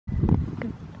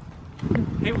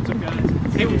Hey, what's up, guys?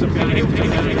 Hey, what's up, guys? Hey, what's up,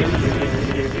 guys?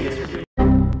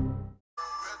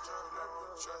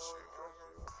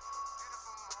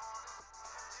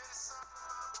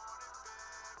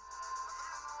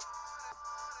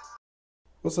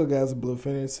 What's up, guys? Blue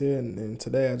Phoenix here, and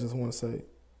today I just want to say,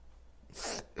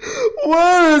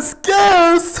 where is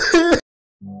Scarce?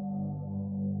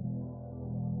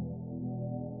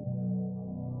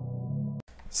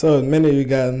 So, as many of you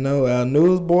guys know, our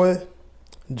newsboy,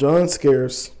 John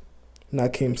Scarce,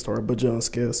 not Keemstar, but John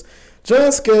Scarce.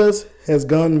 John Scarce has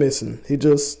gone missing. He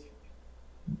just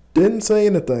didn't say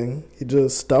anything. He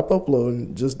just stopped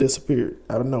uploading, just disappeared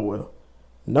out of nowhere.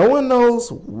 No one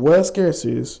knows where Scarce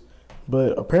is,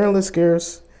 but apparently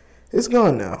Scarce is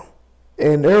gone now.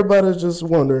 And everybody's just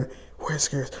wondering, where's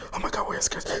Scarce? Oh my God, where's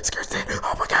Scarce? Scarce dead.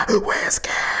 Oh my God, where's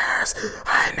Scarce?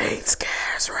 I need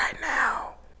Scarce right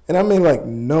now. And I mean, like,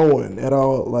 no one at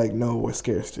all, like, know where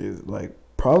Scarce is. Like,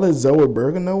 probably Zoe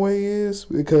Berger know where he is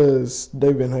because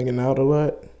they've been hanging out a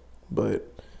lot.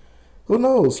 But who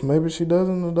knows? Maybe she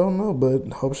doesn't or don't know,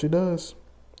 but hope she does.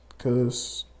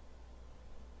 Because,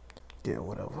 yeah,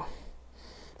 whatever.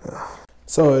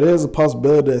 So it is a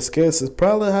possibility that Scarce is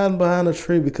probably hiding behind a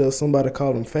tree because somebody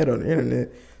called him fat on the internet.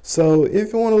 So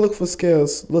if you want to look for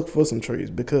Scarce, look for some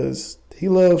trees because he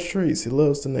loves trees. He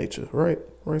loves the nature, right?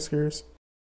 Right, Scarce?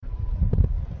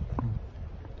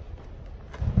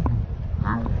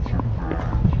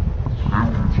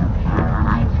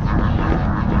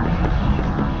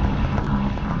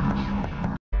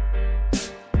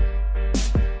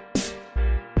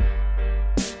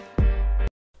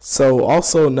 So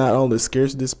also not only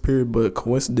Scarce disappeared, but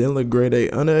coincidentally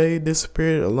Gradeaundera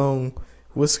disappeared along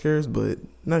with Scarce, but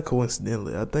not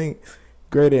coincidentally. I think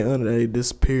Gradeaundera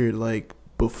disappeared like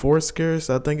before Scarce.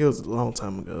 I think it was a long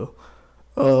time ago.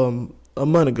 A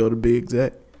month ago to be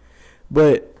exact.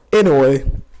 But anyway,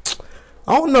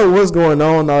 I don't know what's going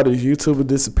on, all these YouTubers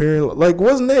disappearing. Like,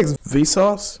 what's next?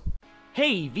 Vsauce?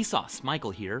 Hey, Vsauce,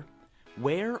 Michael here.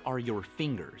 Where are your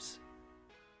fingers?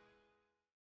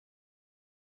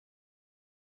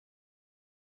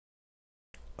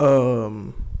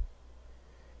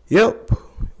 Yep.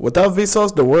 Without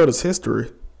Vsauce, the world is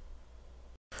history.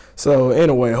 So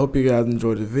anyway, I hope you guys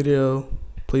enjoyed the video.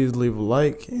 Please leave a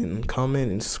like and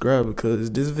comment and subscribe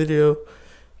because this video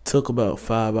took about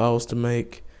 5 hours to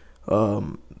make.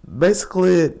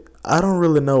 Basically, I don't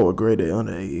really know what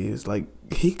Gradeaundera is. Like,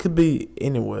 he could be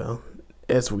anywhere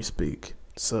as we speak.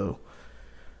 So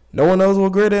no one knows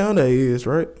what Gradeaundera is,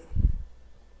 right?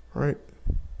 Right?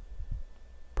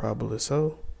 Probably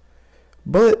so.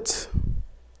 But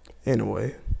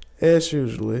anyway, as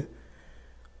usually,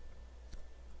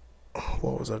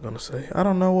 what was I gonna say? I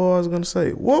don't know what I was gonna say.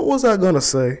 What was I gonna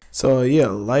say? So yeah,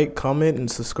 like, comment,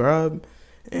 and subscribe,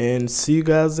 and see you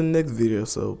guys in the next video.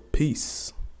 So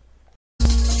peace.